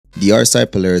The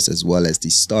RSI Polaris as well as the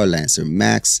StarLancer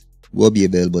Max will be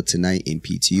available tonight in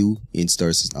PTU in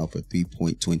Star Citizen Alpha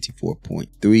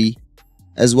 3.24.3,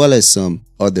 as well as some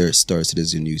other Star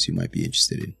Citizen news you might be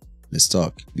interested in. Let's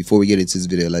talk. Before we get into this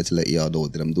video, I'd like to let y'all know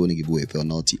that I'm doing a giveaway for a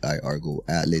Multi-Eye Argo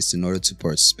Atlas. In order to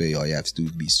participate, all you have to do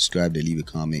is be subscribed and leave a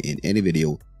comment in any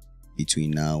video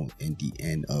between now and the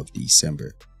end of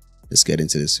December. Let's get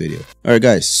into this video. All right,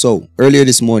 guys. So earlier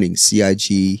this morning,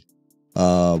 CIG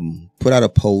put out a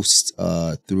post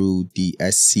through the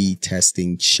SC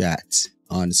testing chat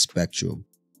on Spectrum.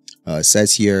 It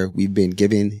says here, we've been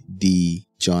given the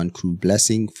John Crew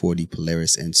blessing for the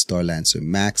Polaris and StarLancer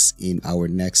Max in our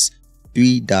next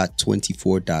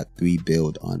 3.24.3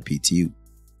 build on PTU.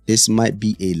 This might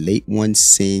be a late one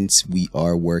since we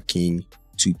are working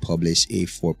to publish a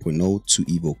 4.0 to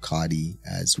Evocati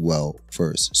as well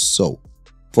first. So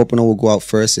 4.0 will go out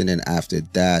first, and then after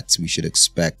that we should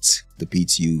expect the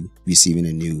PTU receiving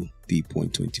a new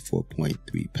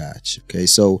 3.24.3 patch. Okay,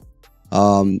 so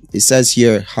it says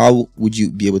here, how would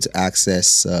you be able to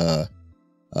access the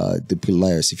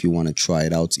Polaris if you want to try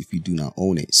it out if you do not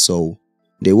own it? So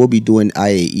they will be doing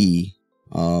IAE.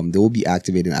 They will be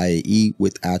activating IAE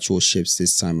with actual ships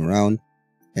this time around,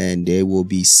 and they will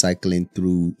be cycling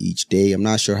through each day. I'm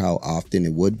not sure how often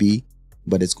it would be,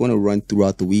 but it's going to run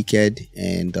throughout the weekend.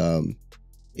 And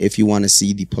if you want to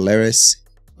see the Polaris,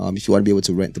 if you want to be able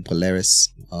to rent the Polaris,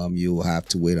 you will have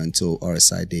to wait until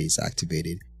RSI day is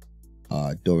activated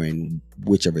during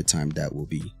whichever time that will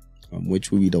be,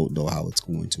 which we don't know how it's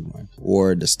going to run.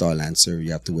 Or the StarLancer,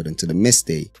 you have to wait until the mist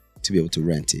day to be able to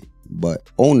rent it, but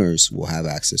owners will have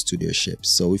access to their ships.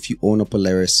 So if you own a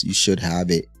Polaris, you should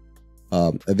have it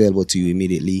available to you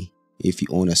immediately. If you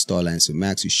own a StarLancer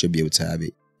Max, you should be able to have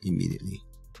it immediately.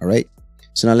 All right,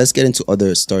 so now let's get into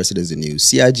other Star Citizen news.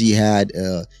 CIG had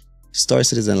a Star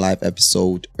Citizen live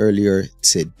episode earlier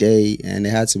today, and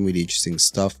it had some really interesting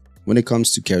stuff when it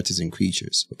comes to characters and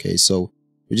creatures. Okay, so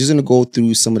we're just going to go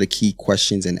through some of the key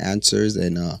questions and answers,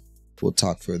 and we'll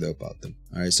talk further about them.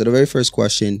 All right, so the very first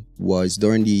question was,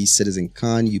 during the Citizen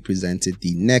Con, you presented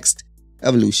the next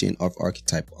evolution of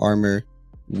archetype armor.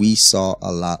 We saw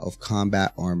a lot of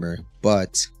combat armor,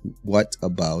 but what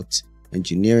about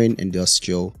engineering,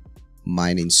 industrial,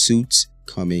 mining suits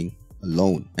coming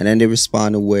alone? And then they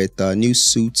responded with, new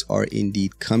suits are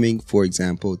indeed coming. For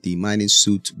example, the mining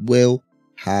suit will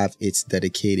have its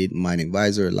dedicated mining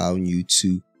visor, allowing you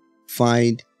to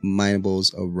find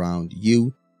minables around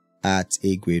you at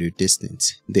a greater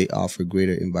distance. They offer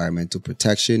greater environmental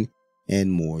protection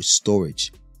and more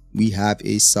storage. We have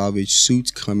a salvage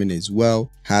suit coming as well.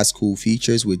 Has cool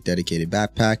features with dedicated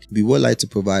backpack. We would like to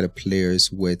provide the players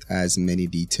with as many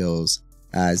details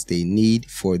as they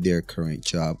need for their current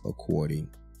job according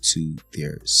to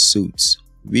their suits.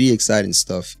 Really exciting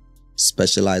stuff.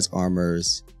 Specialized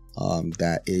armors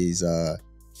that is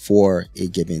for a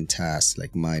given task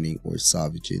like mining or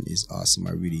salvaging is awesome.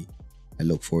 I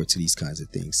look forward to these kinds of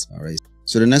things. All right,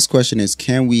 so the next question is,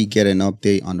 can we get an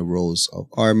update on the roles of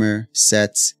armor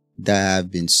sets that have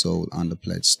been sold on the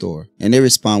pledge store? And they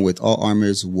respond with, all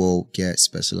armors will get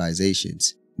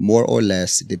specializations, more or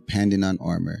less depending on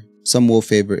armor. Some will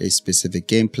favor a specific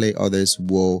gameplay, others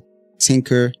will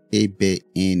tinker a bit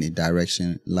in a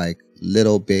direction, like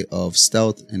little bit of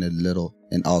stealth and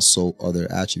also other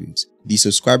attributes. The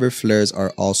subscriber flares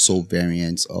are also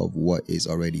variants of what is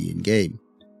already in game.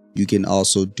 You can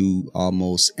also do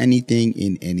almost anything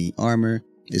in any armor.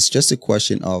 It's just a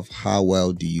question of how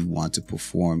well do you want to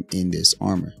perform in this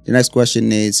armor. The next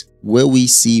question is, will we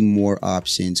see more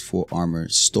options for armor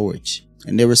storage?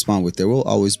 And they respond with, there will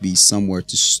always be somewhere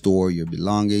to store your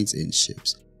belongings in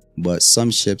ships, but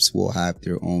some ships will have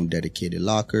their own dedicated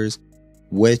lockers,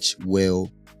 which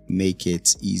will make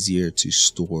it easier to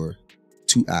store,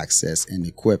 to access, and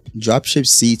equip. Dropship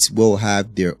seats will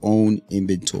have their own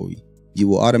inventory. You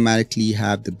will automatically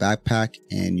have the backpack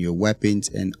and your weapons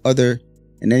and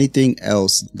anything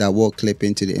else that will clip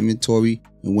into the inventory,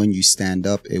 and when you stand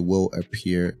up it will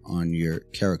appear on your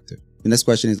character. The next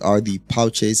question is, are the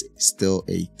pouches still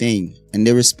a thing? And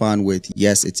they respond with,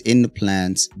 yes, it's in the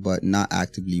plans but not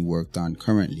actively worked on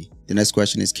currently. The next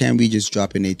question is, can we just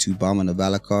drop an A2 bomb on the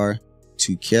Valakar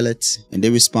to kill it? And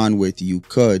they respond with, you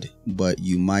could, but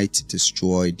you might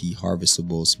destroy the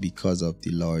harvestables because of the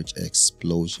large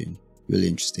explosion. Really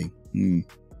interesting.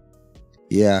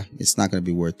 Yeah, it's not going to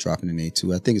be worth dropping an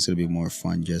A2. I think it's going to be more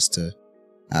fun just to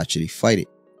actually fight it.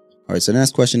 All right, so the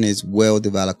next question is, will the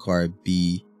Valakar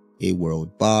be a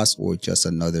world boss or just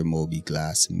another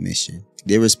Moby-Glass mission?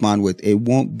 They respond with, it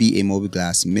won't be a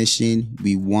Moby-Glass mission.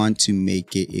 We want to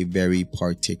make it a very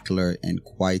particular and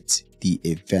quite the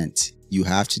event. You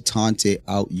have to taunt it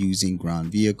out using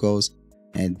ground vehicles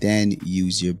and then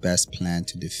use your best plan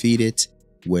to defeat it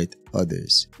with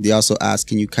others. They also asked,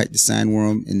 can you kite the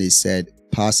sandworm? And they said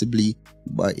possibly,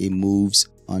 but it moves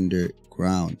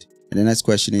underground. And the next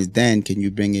question is, then can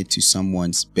you bring it to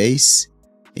someone's base?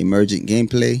 Emergent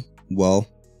gameplay? Well,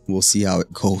 we'll see how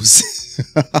it goes.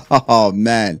 Oh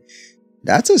man,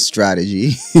 that's a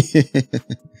strategy.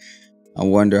 I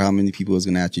wonder how many people is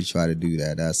going to actually try to do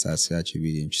that. That's actually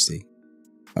really interesting.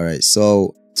 All right,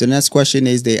 so the next question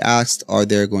is, they asked, are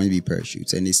there going to be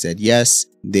parachutes? And they said yes.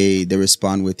 They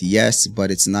respond with yes,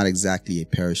 but it's not exactly a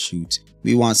parachute.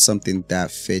 We want something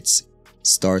that fits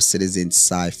Star Citizen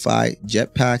sci-fi.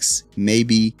 Jetpacks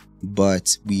maybe,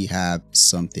 but we have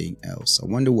something else. I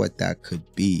wonder what that could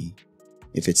be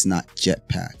if it's not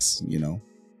jetpacks, you know.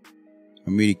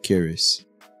 I'm really curious.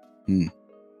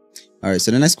 All right,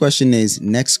 so the next question is,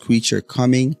 next creature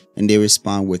coming? And they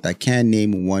respond with, I can't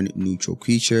name one neutral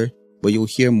creature, but you'll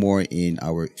hear more in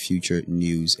our future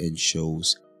news and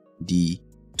shows. The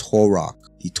Torok.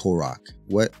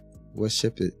 What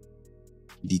ship is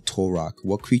the Torok?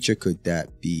 What creature could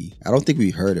that be? I don't think we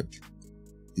heard of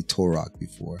the Torok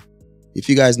before. If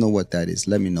you guys know what that is,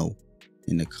 let me know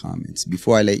in the comments.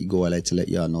 Before I let you go, I'd like to let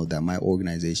y'all know that my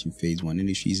organization, Phase 1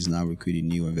 Industries, is now recruiting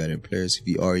new and veteran players. If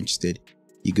you are interested,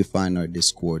 you can find our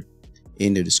Discord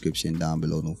in the description down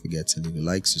below. Don't forget to leave a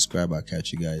like, subscribe. I'll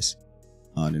catch you guys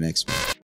on the next one.